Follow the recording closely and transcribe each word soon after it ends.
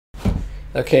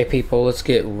Okay, people, let's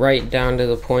get right down to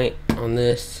the point on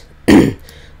this.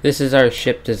 This is our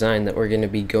ship design that we're going to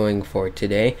be going for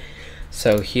today.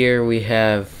 So here we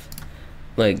have,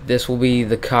 like, this will be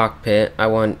the cockpit. I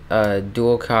want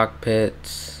dual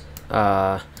cockpits.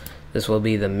 This will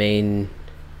be the main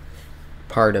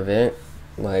part of it,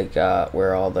 like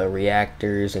where all the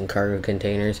reactors and cargo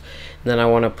containers. And then I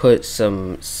want to put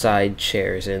some side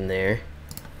chairs in there.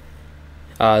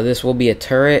 This will be a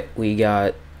turret. We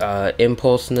got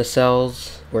impulse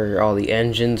nacelles where all the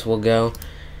engines will go,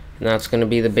 and that's going to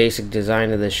be the basic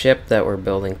design of the ship that we're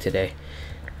building today.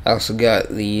 I also got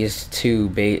these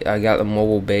two I got the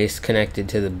mobile base connected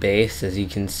to the base. As you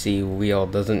can see, wheel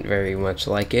doesn't very much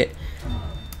like it.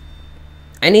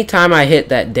 Anytime I hit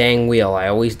that dang wheel, I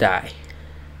always die.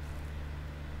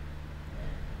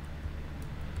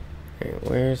 Alright,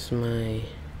 where's my...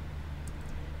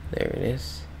 There it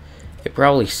is. It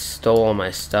probably stole all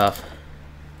my stuff.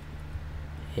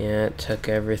 Yeah, it took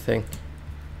everything.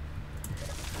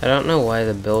 I don't know why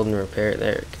the build and repair...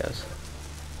 There it goes.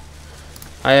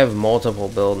 I have multiple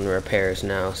build and repairs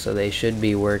now, so they should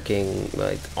be working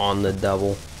like on the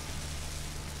double.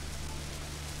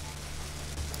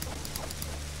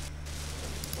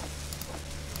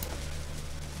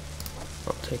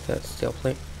 I'll take that steel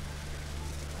plate.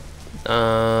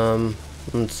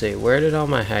 Let's see, where did all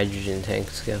my hydrogen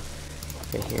tanks go?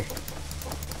 Right here.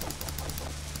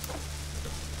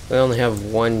 We only have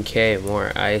 1K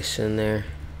more ice in there.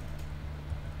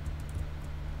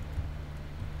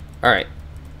 Alright.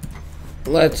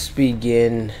 Let's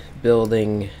begin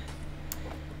building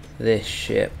this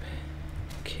ship.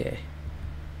 Okay.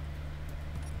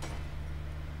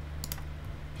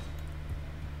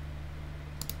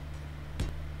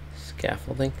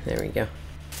 Scaffolding. There we go.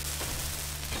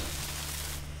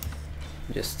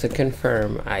 Just to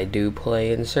confirm, I do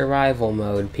play in survival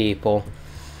mode, people.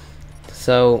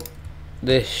 So,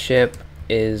 this ship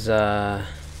is,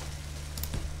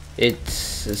 it's,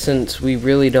 since we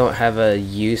really don't have a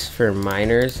use for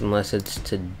miners unless it's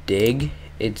to dig,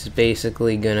 it's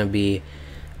basically gonna be,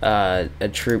 a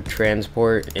troop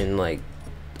transport in, like,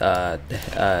 not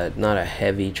a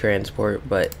heavy transport,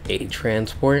 but a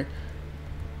transport.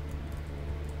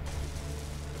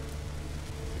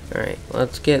 Alright,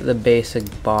 let's get the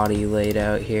basic body laid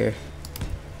out here.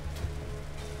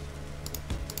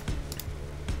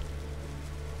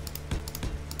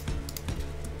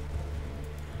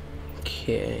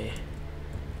 Okay,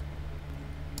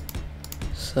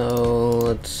 so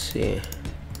let's see.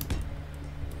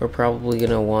 We're probably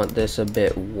gonna want this a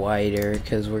bit wider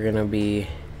because we're gonna be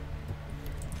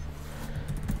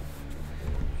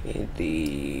in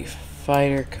the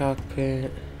fighter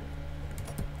cockpit.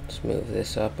 Let's move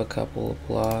this up a couple of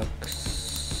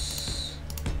blocks.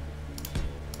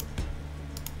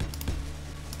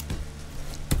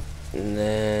 And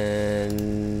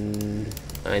then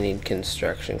I need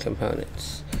construction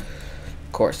components.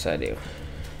 Of course I do.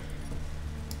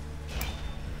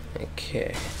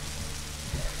 Okay.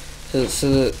 So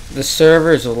the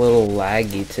server's a little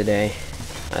laggy today.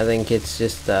 I think it's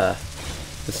just the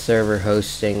server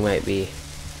hosting might be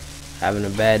having a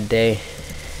bad day.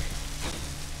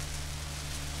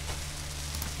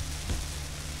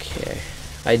 Okay.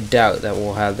 I doubt that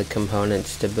we'll have the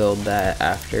components to build that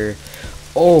after.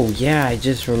 Oh yeah, I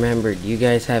just remembered. You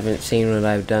guys haven't seen what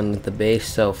I've done with the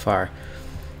base so far.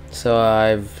 So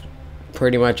I've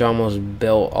pretty much almost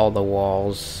built all the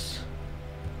walls.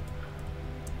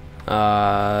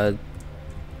 Yeah,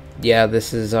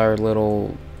 this is our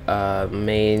little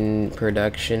main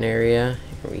production area.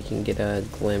 We can get a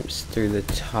glimpse through the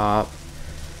top.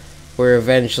 We're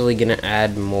eventually gonna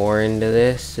add more into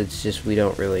this. It's just we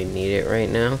don't really need it right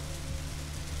now.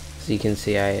 So you can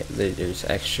see there's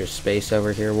extra space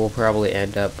over here. We'll probably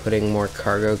end up putting more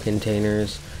cargo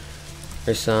containers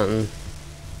or something.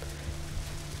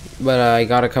 But I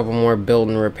got a couple more build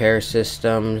and repair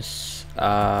systems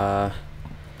so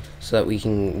that we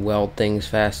can weld things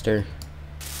faster.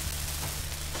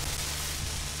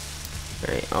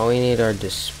 Alright, all we need are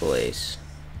displays,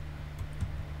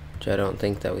 which I don't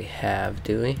think that we have,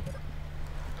 do we?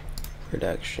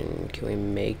 Production, can we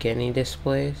make any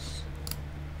displays?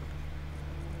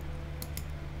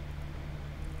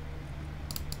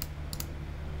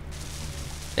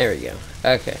 There we go.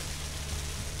 Okay.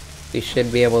 We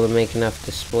should be able to make enough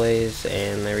displays,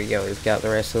 and there we go. We've got the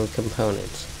rest of the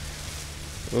components.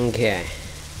 Okay.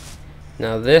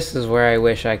 Now this is where I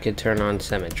wish I could turn on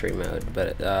symmetry mode,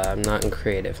 but I'm not in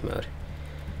creative mode.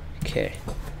 Okay.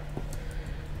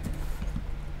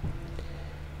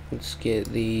 Let's get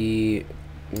the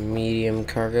medium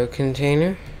cargo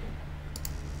container.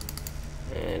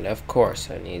 And of course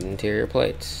I need interior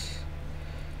plates.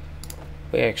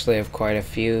 We actually have quite a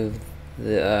few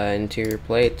interior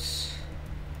plates.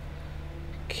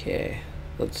 Okay,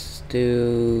 let's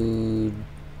do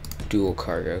dual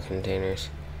cargo containers.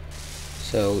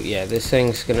 So yeah, this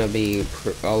thing's gonna be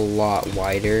a lot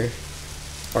wider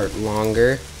or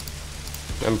longer.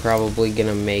 I'm probably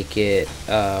gonna make it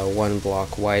 1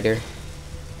 block wider.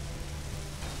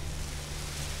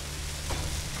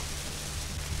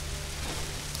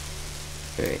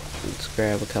 Alright, let's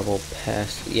grab a couple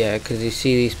yeah, because you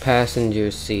see these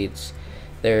passenger seats,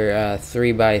 they're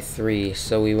 3 by 3,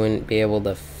 so we wouldn't be able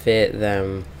to fit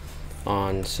them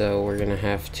on, so we're gonna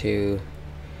have to,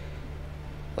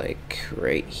 like,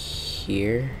 right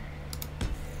here,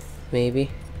 maybe.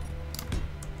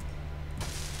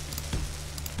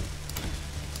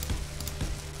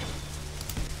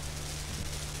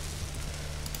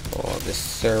 Oh, this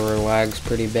server lags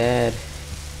pretty bad.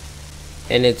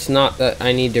 And it's not that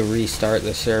I need to restart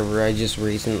the server, I just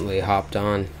recently hopped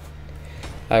on.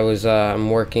 I'm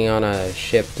working on a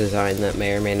ship design that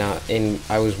may or may not,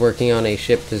 I was working on a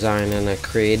ship design in a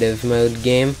creative mode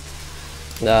game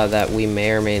that we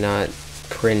may or may not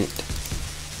print.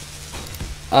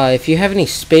 If you have any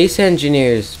Space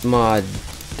Engineers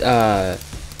mods that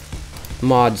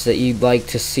you'd like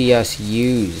to see us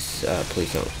use,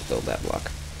 please don't build that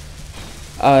block.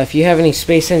 If you have any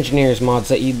Space Engineers mods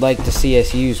that you'd like to see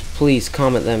us use, please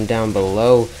comment them down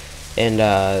below.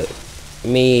 And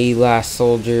me, Last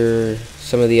Soldier,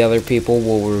 some of the other people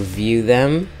will review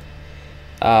them.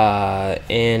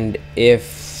 And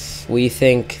if we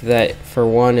think that, for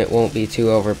one, it won't be too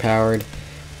overpowered,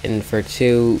 and for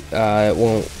two, it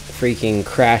won't freaking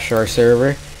crash our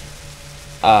server.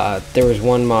 There was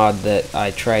one mod that I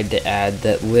tried to add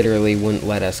that literally wouldn't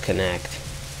let us connect.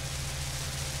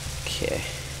 Okay.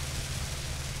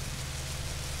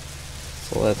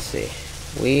 So let's see.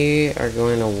 We are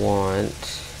going to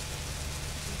want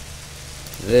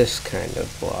this kind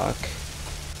of block.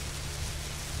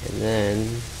 And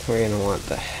then we're going to want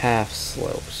the half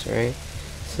slopes, right?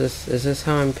 Is this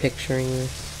how I'm picturing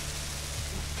this?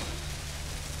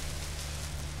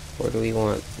 Or do we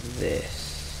want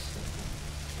this?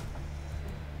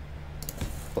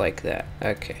 Like that.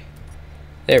 Okay.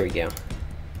 There we go.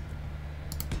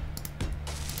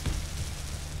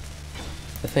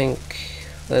 I think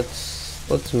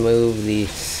let's move these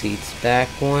seats back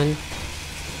one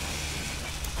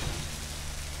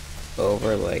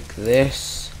over like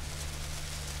this.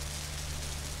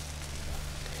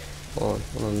 Hold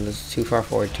on, this is too far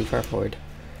forward.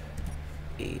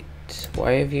 8.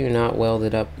 Why have you not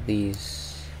welded up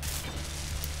these?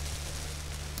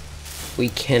 We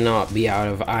cannot be out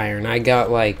of iron. I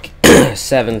got like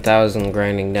 7,000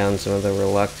 grinding down some of the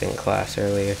reluctant class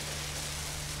earlier.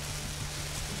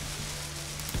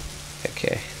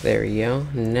 Okay, there we go.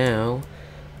 Now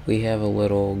we have a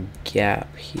little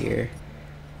gap here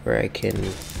where I can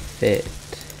fit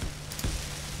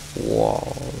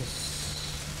walls.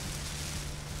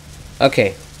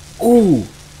 Okay. Ooh!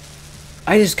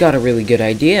 I just got a really good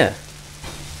idea.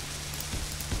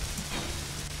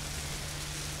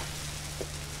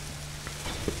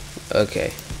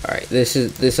 Okay. Alright,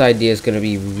 this idea is gonna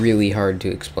be really hard to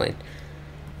explain.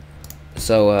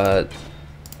 So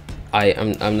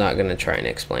I'm not gonna try and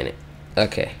explain it.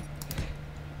 Okay.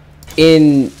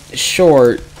 In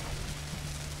short,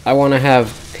 I wanna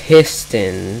have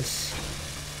pistons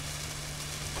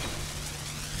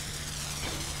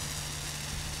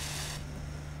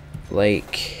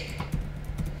like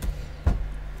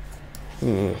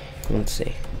let's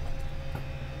see.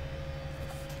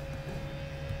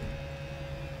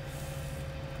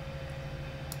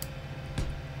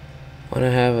 I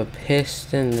wanna have a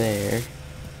piston there.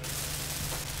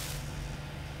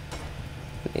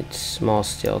 Need small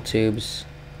steel tubes.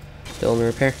 Build and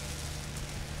repair.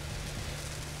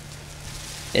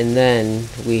 And then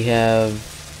we have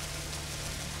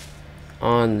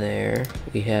on there,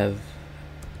 we have,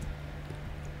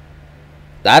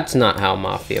 that's not how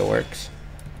Mafia works.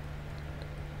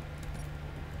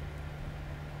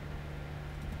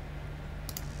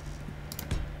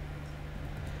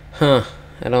 Huh,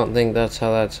 I don't think that's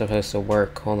how that's supposed to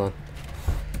work. Hold on.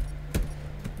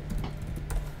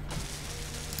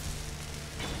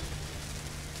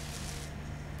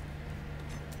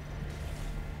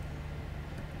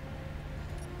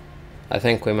 I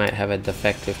think we might have a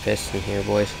defective piston here,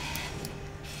 boys.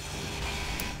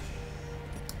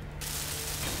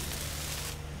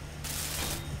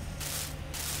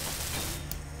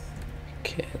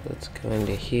 Okay, let's go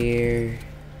into here.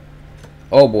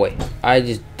 Oh boy, I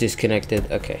just disconnected.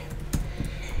 Okay.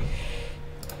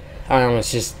 I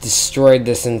almost just destroyed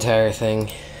this entire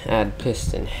thing. Add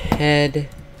piston head.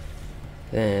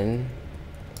 Then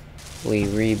we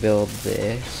rebuild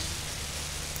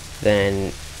this.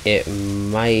 Then it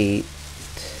might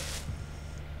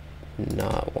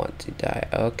not want to die.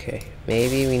 Okay,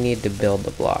 maybe we need to build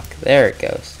the block. There it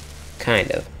goes. Kind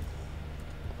of.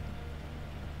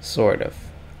 Sort of.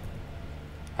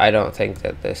 I don't think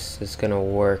that this is gonna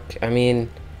work. I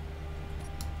mean,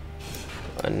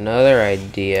 another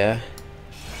idea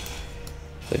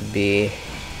would be,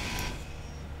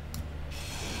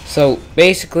 so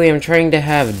basically I'm trying to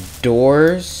have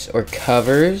doors or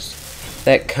covers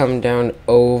that come down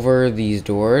over these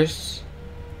doors.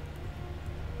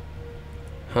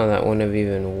 Oh, that wouldn't have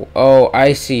even, oh,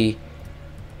 I see.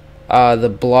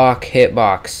 The block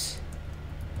hitbox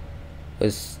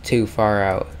was too far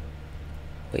out.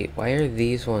 Wait, why are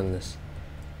these ones?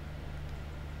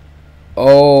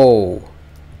 Oh,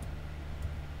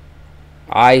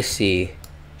 I see.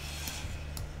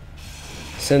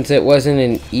 Since it wasn't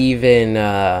an even,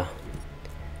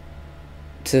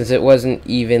 since it wasn't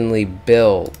evenly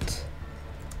built,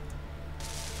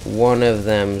 one of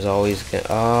them's always gonna,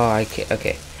 oh, I can't,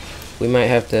 okay. We might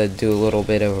have to do a little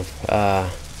bit of,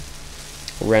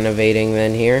 renovating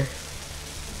then here.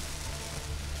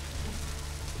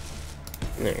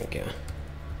 There we go.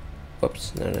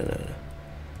 Whoops, no.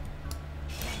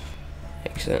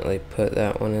 Accidentally put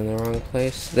that one in the wrong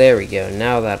place. There we go,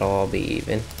 now that'll all be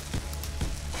even.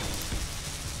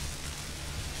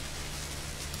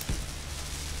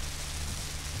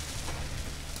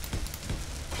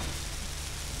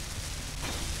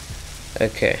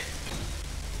 Okay.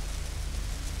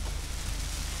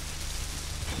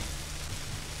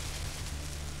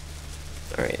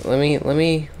 Alright, let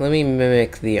me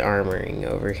mimic the armoring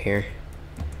over here.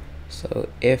 So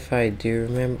if I do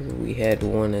remember, we had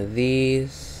one of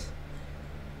these,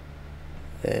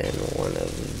 then one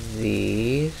of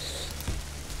these,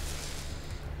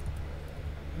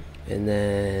 and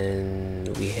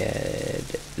then we had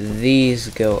these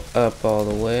go up all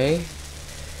the way,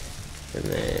 and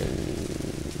then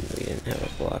we didn't have a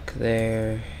block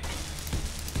there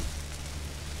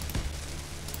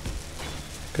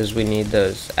because we need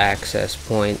those access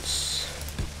points.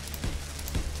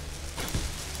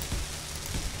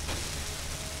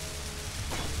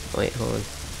 Wait, hold on.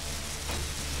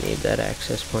 Need that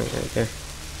access point right there.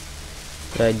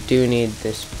 But I do need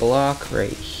this block right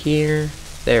here.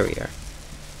 There we are.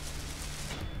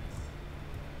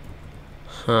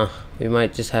 Huh. We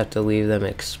might just have to leave them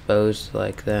exposed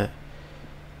like that.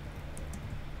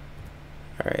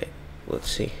 Alright, let's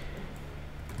see.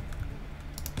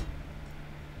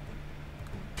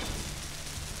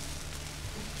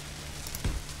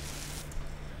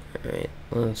 Alright,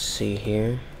 let's see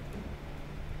here.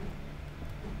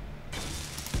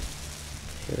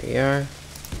 Here we are.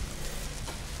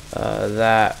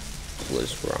 That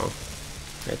was wrong.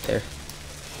 Right there.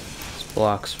 This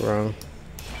block's wrong.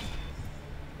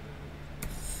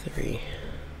 3.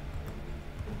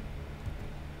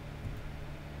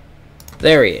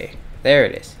 There it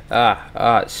is.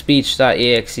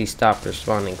 Speech.exe stopped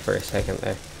responding for a second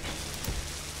there.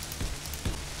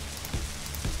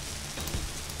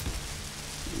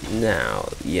 Now,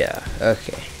 yeah,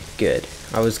 okay, good.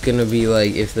 I was gonna be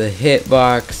like, if the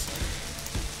hitbox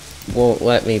won't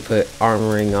let me put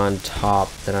armoring on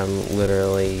top, then I'm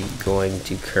literally going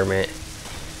to Kermit.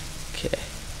 Okay.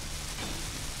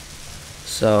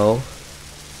 So,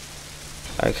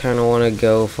 I kind of want to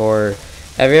go for,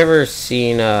 have you ever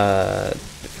seen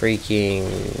freaking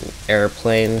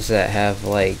airplanes that have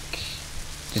like,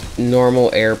 just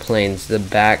normal airplanes, the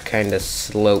back kind of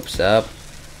slopes up?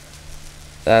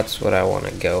 That's what I want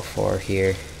to go for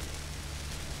here.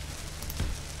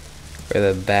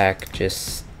 Where the back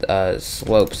just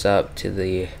slopes up to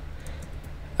the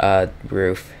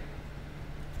roof.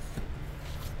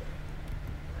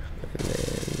 And then,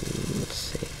 let's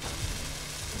see.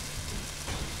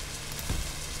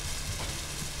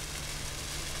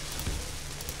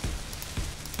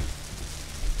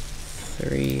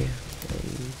 Three,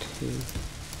 1,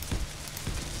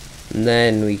 2. And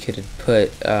then we could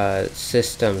put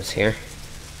systems here,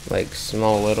 like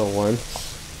small little ones.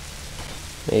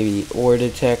 Maybe ore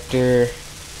detector,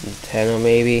 antenna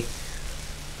maybe.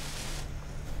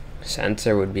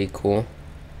 Sensor would be cool.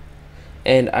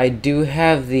 And I do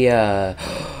have the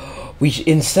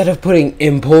instead of putting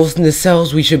impulse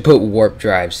nacelles, we should put warp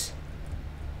drives.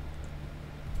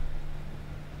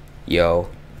 Yo,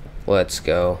 let's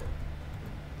go.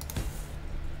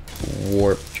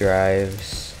 Warp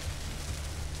drives.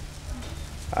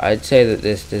 I'd say that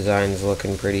this design's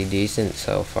looking pretty decent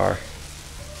so far.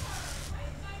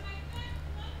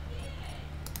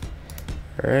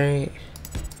 Alright.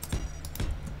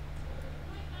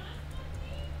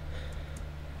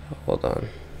 Hold on.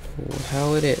 How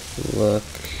would it look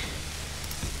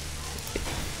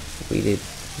if we did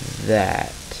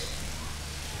that?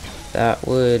 That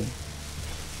would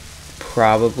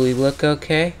probably look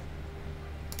okay.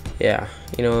 Yeah,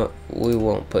 you know what? We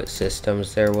won't put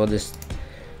systems there. We'll just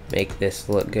make this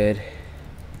look good.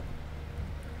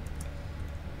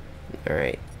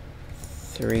 Alright.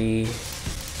 3.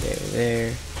 There.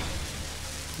 There.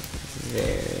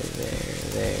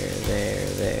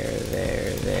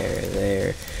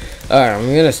 Alright, I'm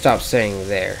gonna stop saying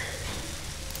there.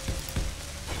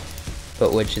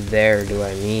 But which there do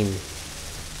I mean?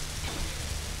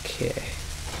 Okay.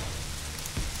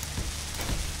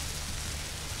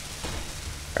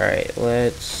 Alright,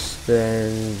 let's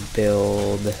then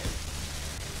build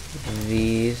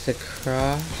these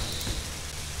across.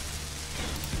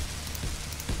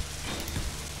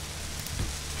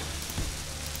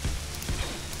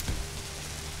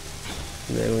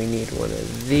 And then we need one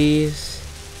of these.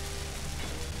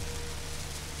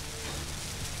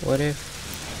 What if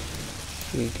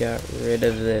we got rid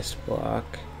of this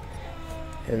block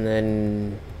and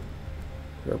then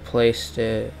replaced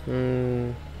it?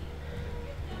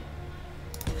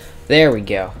 There we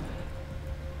go.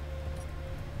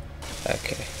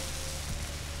 Okay.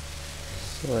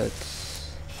 So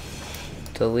let's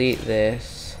delete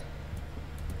this.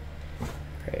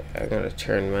 Alright, I'm gonna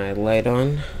turn my light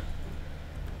on.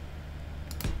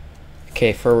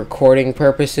 Okay, for recording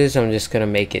purposes, I'm just gonna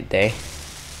make it day,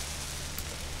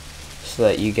 so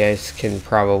that you guys can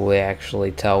probably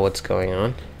actually tell what's going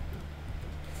on.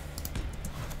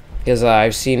 Because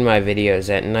I've seen my videos,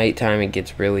 at nighttime it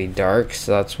gets really dark,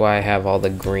 so that's why I have all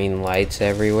the green lights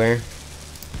everywhere.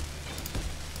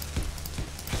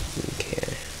 Okay,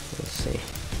 let's see.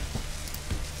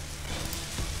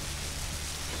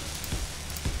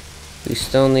 We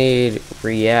still need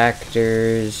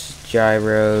reactors,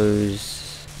 gyros.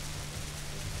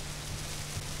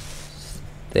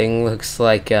 Thing looks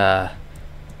like a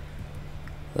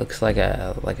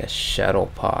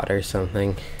shuttle pod or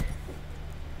something.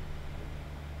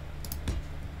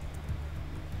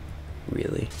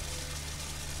 Really?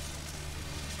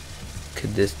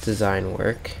 Could this design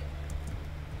work?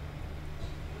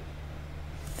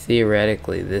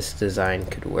 Theoretically, this design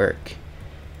could work.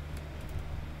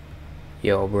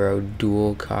 Yo, bro,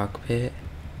 dual cockpit.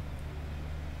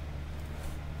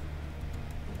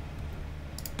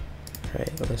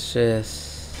 Right, let's just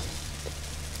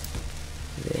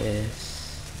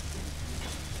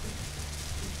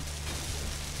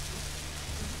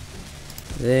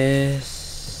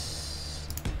this.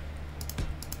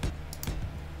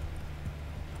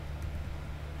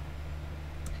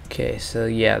 Okay, so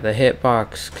yeah, the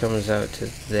hitbox comes out to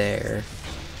there.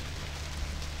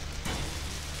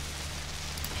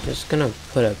 I'm just gonna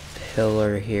put a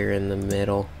pillar here in the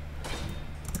middle.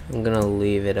 I'm gonna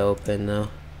leave it open though.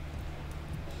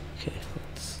 Okay,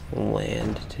 let's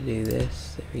land to do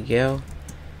this. There we go.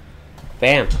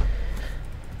 Bam!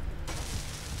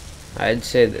 I'd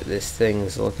say that this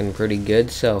thing's looking pretty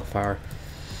good so far.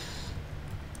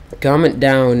 Comment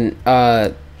down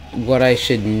what I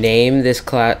should name this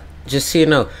class. Just so you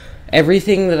know,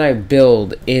 everything that I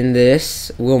build in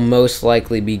this will most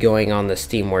likely be going on the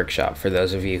Steam Workshop for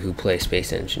those of you who play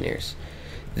Space Engineers.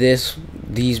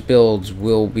 These builds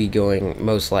will be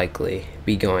most likely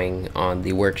be going on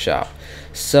the workshop.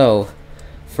 So,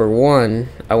 for one,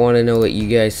 I want to know what you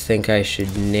guys think I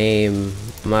should name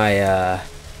my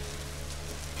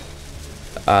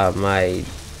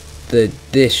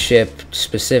this ship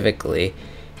specifically,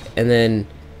 and then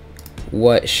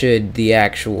what should the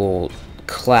actual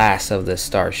class of the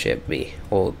starship be?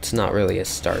 Well, it's not really a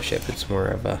starship, it's more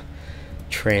of a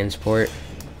transport.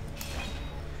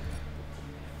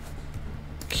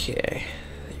 Okay,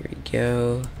 there we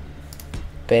go.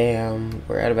 Bam,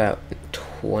 we're at about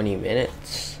 20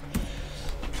 minutes.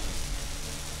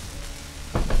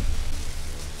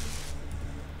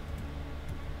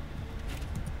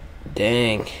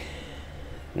 Dang.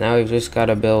 Now we've just got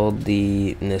to build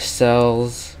the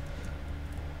nacelles.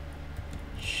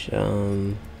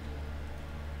 I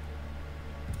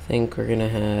think we're gonna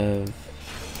have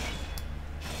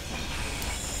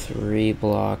 3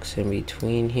 blocks in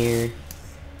between here.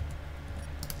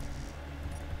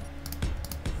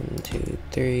 1, 2,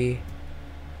 3.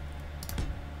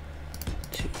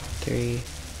 2, 3. 1,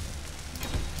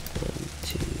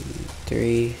 2,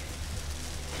 3.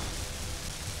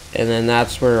 And then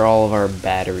that's where all of our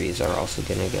batteries are also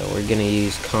gonna go. We're gonna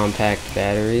use compact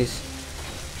batteries,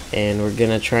 and we're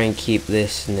gonna try and keep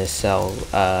this nacelle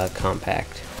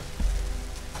compact.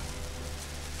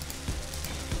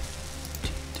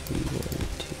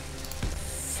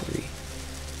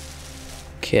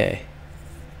 Okay.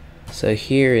 So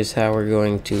here is how we're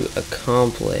going to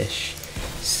accomplish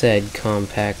said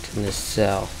compactness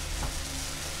cell.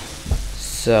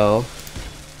 So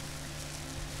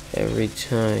every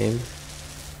time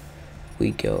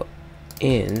we go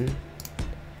in,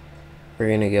 we're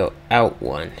gonna go out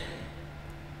one,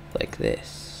 like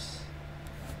this.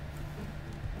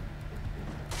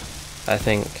 I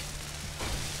think.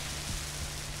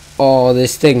 Oh,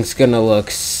 this thing's gonna look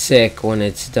sick when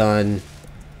it's done.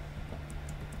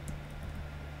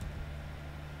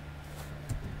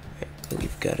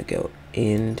 We've got to go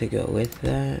in to go with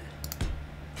that.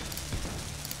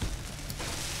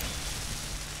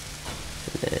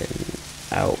 And then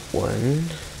out one.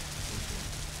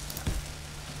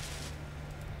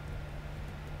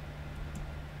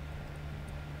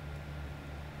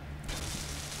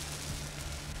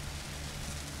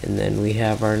 And then we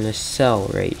have our nacelle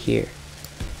right here.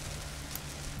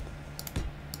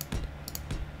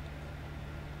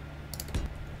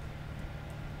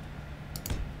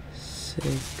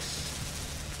 Six.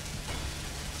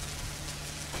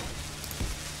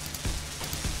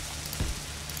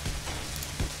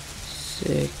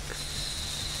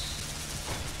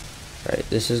 Alright,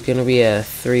 this is gonna be a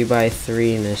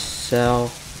 3x3 nacelle.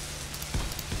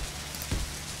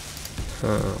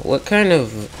 What kind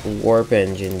of warp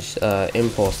engines,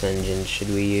 impulse engines should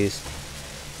we use?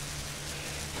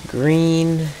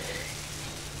 Green,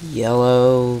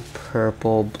 yellow,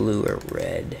 purple, blue, or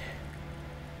red?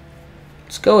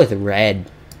 Let's go with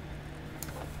red.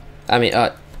 I mean,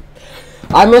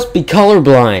 I must be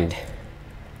colorblind.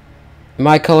 Am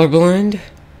I colorblind?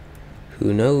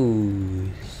 Who knows?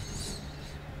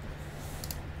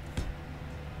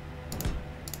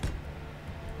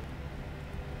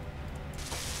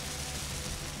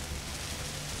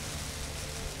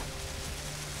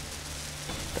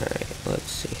 Alright,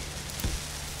 let's see.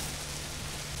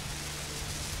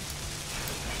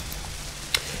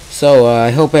 So, I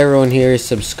hope everyone here is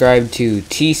subscribed to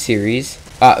T-Series.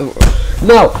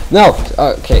 No,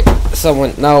 okay,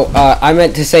 someone, no, I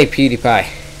meant to say PewDiePie.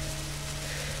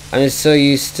 I'm just so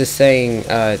used to saying,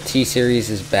 T-Series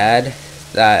is bad,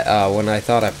 that, when I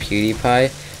thought of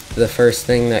PewDiePie, the first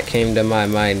thing that came to my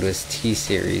mind was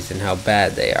T-Series and how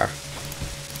bad they are.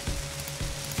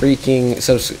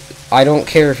 I don't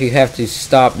care if you have to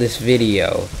stop this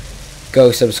video,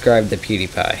 go subscribe to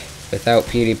PewDiePie. Without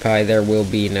PewDiePie, there will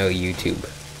be no YouTube.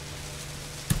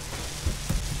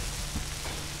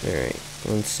 Alright,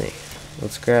 let's see.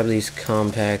 Let's grab these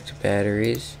compact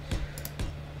batteries.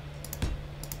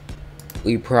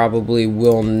 We probably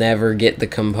will never get the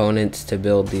components to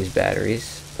build these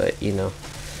batteries, but you know,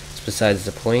 it's besides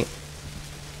the point.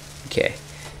 Okay,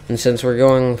 and since we're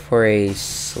going for a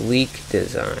sleek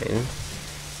design,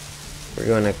 we're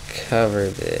going to cover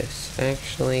this.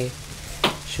 Actually,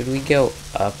 should we go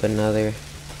up another?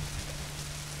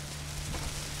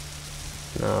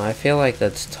 No, I feel like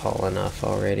that's tall enough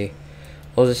already.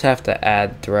 We'll just have to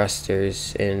add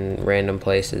thrusters in random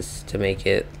places to make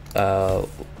it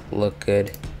look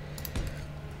good.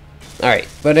 Alright,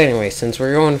 but anyway, since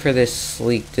we're going for this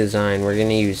sleek design, we're going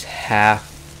to use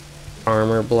half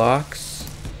armor blocks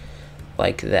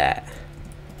like that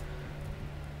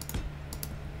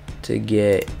to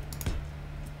get.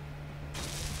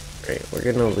 Right, we're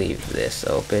gonna leave this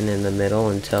open in the middle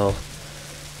until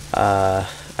I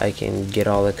can get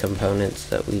all the components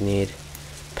that we need.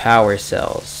 Power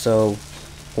cells. So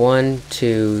 1,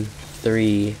 2,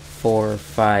 3, 4,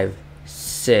 5,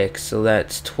 6. So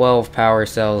that's 12 power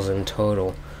cells in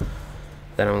total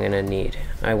that I'm gonna need.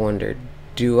 I wonder,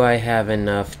 do I have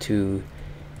enough to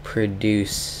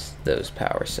produce those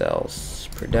power cells?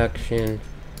 Production.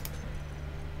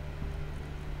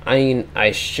 I mean,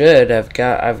 I should. I've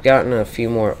gotten a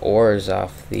few more ores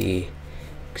off the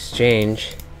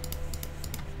exchange.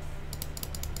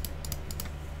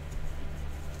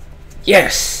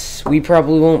 Yes! We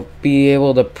probably won't be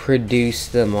able to produce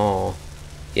them all.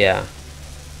 Yeah.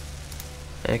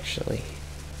 Actually,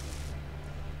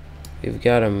 we've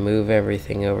got to move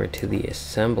everything over to the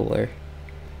assembler.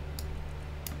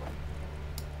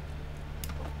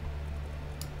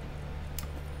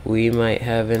 We might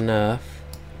have enough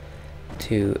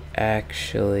to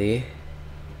actually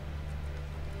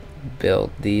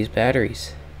build these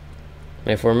batteries.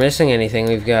 And if we're missing anything,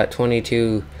 we've got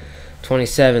 27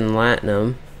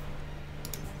 latinum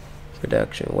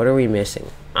production. What are we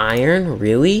missing? Iron?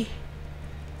 Really?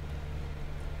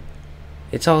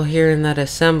 It's all here in that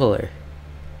assembler.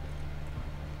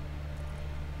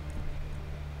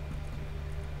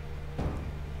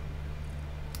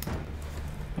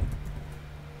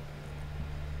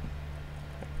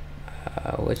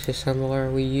 which assembler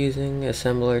are we using?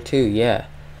 Assembler 2, yeah.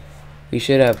 We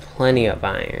should have plenty of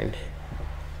iron.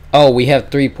 Oh, we have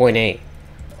 3.8.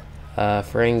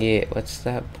 Ferengi, what's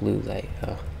that blue light?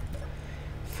 Oh.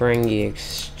 Ferengi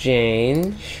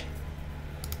exchange.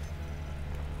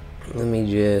 Let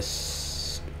me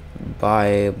just buy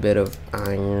a bit of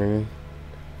iron.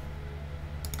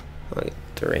 Like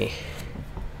 3.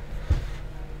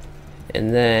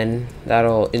 And then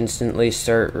that'll instantly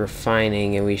start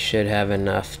refining, and we should have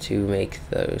enough to make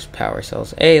those power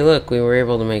cells. Hey, look, we were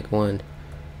able to make one.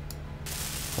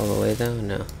 All the way though?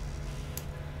 No.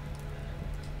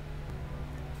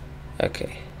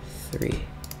 Okay, 3.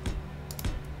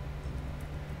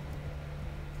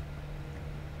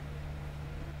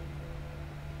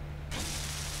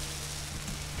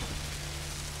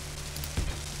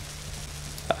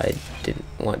 I didn't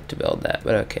want to build that,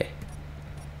 but okay.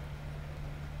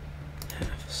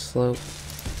 Half slope.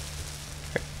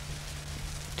 Right.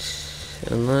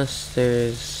 Unless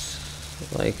there's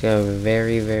like a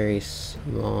very, very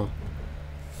small...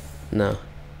 No.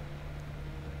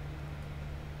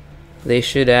 They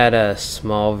should add a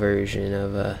small version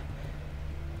of a...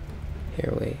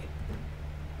 Here, wait.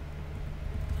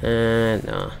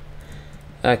 No.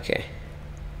 Okay.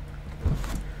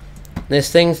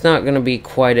 This thing's not gonna be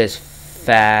quite as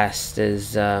fast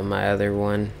as my other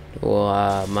one.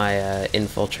 Well, my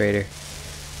infiltrator.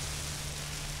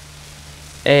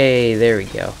 Hey, there we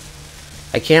go.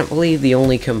 I can't believe the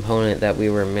only component that we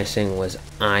were missing was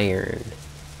iron.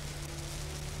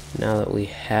 Now that we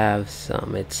have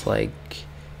some, it's like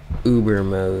Uber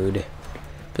mode,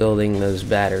 building those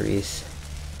batteries.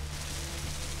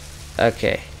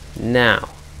 Okay, now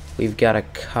we've got to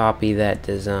copy that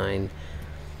design.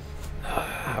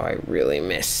 How I really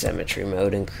miss symmetry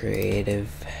mode in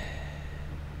creative.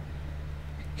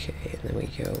 Okay, and then we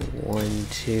go 1,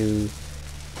 2,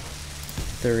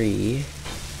 3,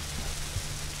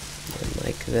 and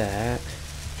like that,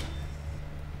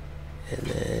 and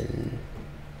then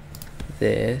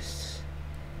this.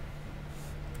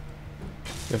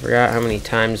 I forgot how many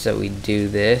times that we do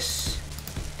this.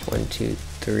 1, 2,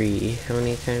 3. How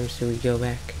many times do we go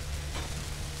back?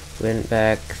 Went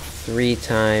back 3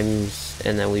 times,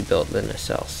 and then we built the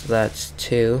nacelle. So that's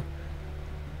 2.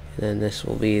 And then this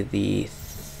will be the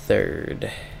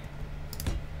 3rd.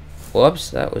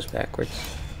 Whoops, that was backwards.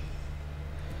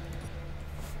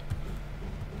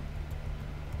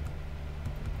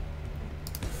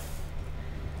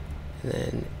 And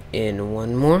then in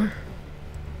one more.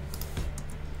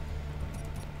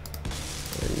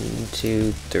 1,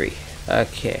 2, 3.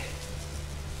 Okay.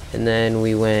 And then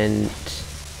we went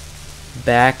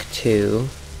back to...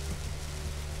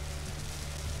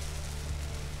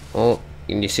 Oh,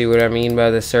 can you see what I mean by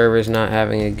the servers not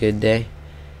having a good day?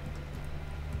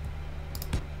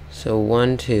 So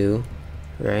 1, 2,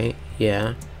 right?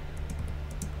 Yeah.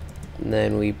 And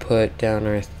then we put down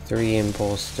our 3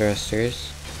 impulse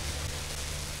thrusters.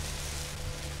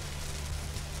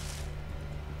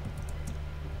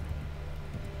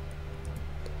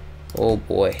 Oh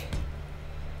boy.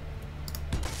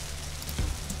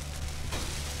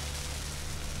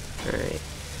 Alright.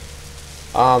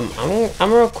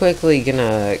 I'm real quickly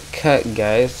gonna cut,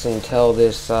 guys, until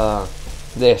this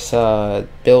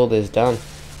build is done.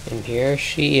 And here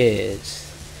she is.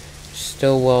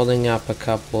 Still welding up a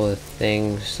couple of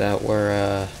things that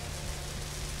were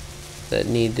that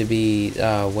need to be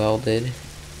welded.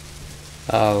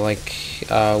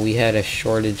 We had a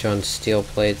shortage on steel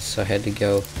plates, so I had to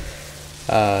go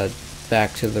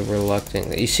back to the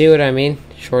reluctant. You see what I mean?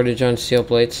 Shortage on steel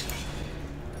plates.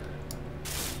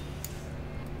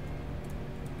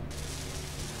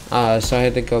 So I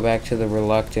had to go back to the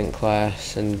reluctant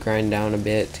class and grind down a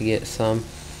bit to get some.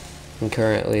 And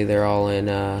currently they're all in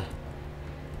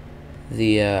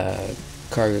the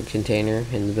cargo container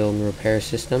in the build and repair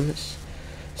systems.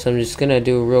 So I'm just gonna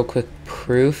do a real quick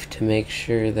proof to make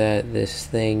sure that this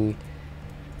thing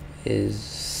is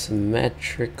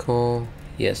symmetrical.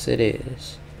 Yes, it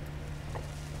is.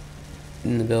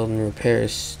 And the build and repair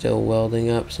is still welding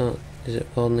up some. Is it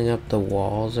welding up the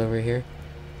walls over here?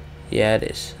 Yeah, it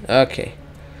is. Okay.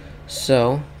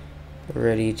 So, we're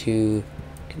ready to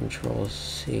Control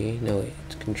C. No, wait,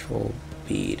 it's Control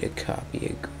B to copy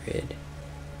a grid.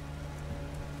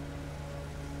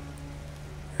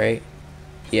 Right?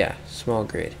 Yeah, small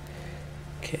grid.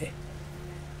 Okay.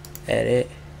 Edit.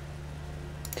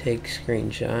 Take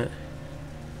screenshot.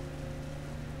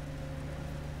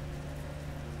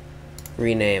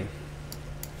 Rename.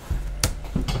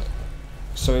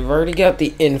 So we've already got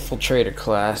the infiltrator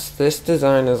class. This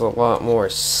design is a lot more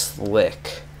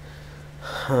slick.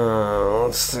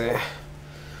 Let's see.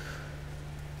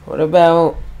 What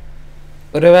about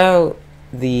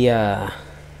the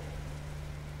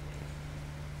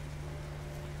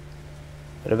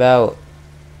what about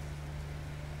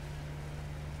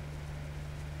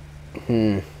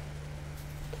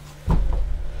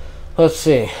let's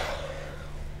see.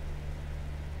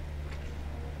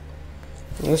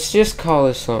 Let's just call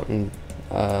this something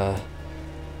dumb.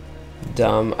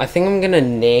 I think I'm gonna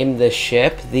name the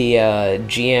ship the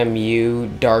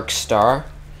GMU DarkStar.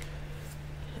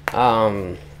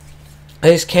 I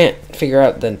just can't figure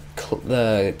out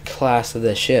the class of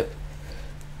the ship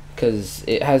because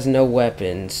it has no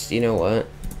weapons. You know what?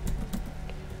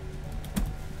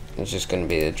 It's just gonna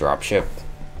be the dropship.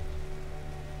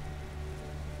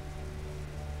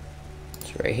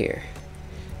 It's right here.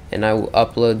 And I will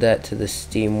upload that to the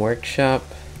Steam Workshop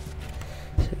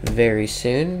very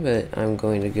soon, but I'm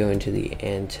going to go into the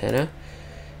antenna.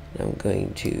 I'm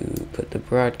going to put the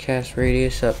broadcast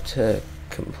radius up to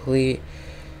complete.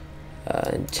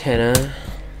 Antenna.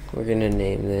 We're going to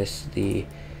name this the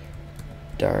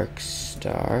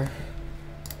DarkStar.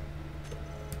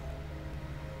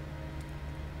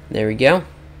 There we go.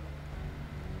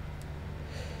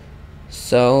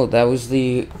 So that was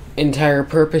the entire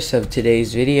purpose of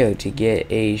today's video, to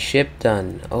get a ship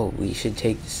done. Oh, we should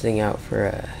take this thing out for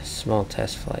a small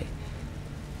test flight.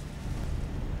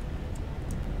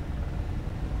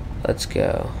 Let's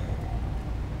go.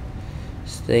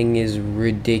 This thing is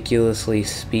ridiculously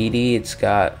speedy. It's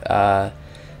got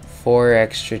 4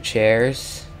 extra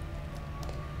chairs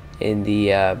in the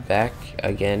back.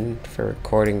 Again, for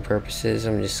recording purposes,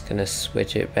 I'm just gonna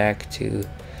switch it back to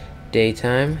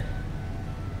daytime.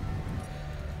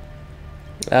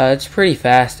 It's pretty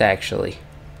fast, actually.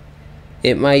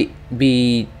 It might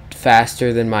be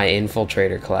faster than my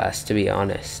infiltrator class, to be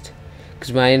honest,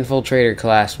 because my infiltrator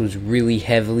class was really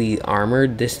heavily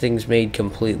armored. This thing's made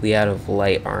completely out of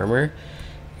light armor,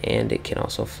 and it can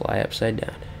also fly upside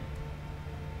down.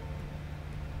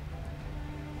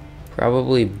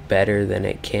 Probably better than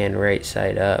it can right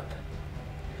side up.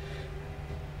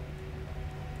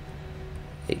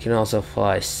 It can also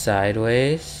fly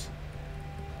sideways.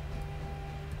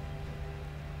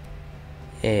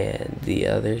 And the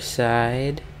other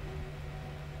side,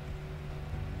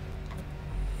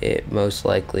 it most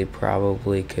likely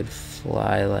probably could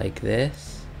fly like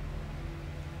this.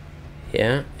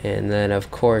 Yeah, and then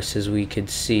of course, as we could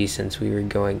see, since we were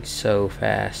going so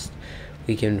fast,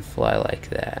 we can fly like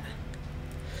that.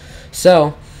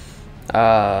 So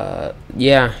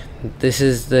yeah, this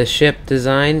is the ship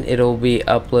design. It'll be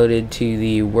uploaded to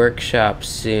the workshop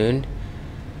soon.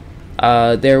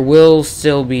 There will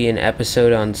still be an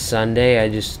episode on Sunday. I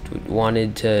just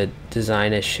wanted to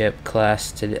design a ship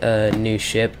class, to a new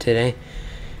ship today,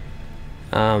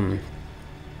 and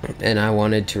I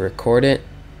wanted to record it.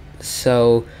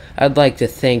 So I'd like to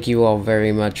thank you all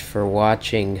very much for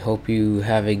watching. Hope you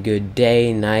have a good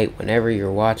day, night, whenever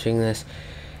you're watching this,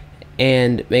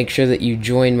 and make sure that you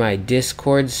join my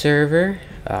Discord server.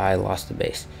 I lost the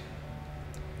base.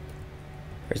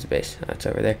 Where's the base? Oh, it's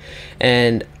over there.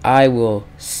 And I will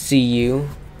see you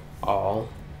all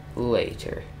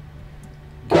later.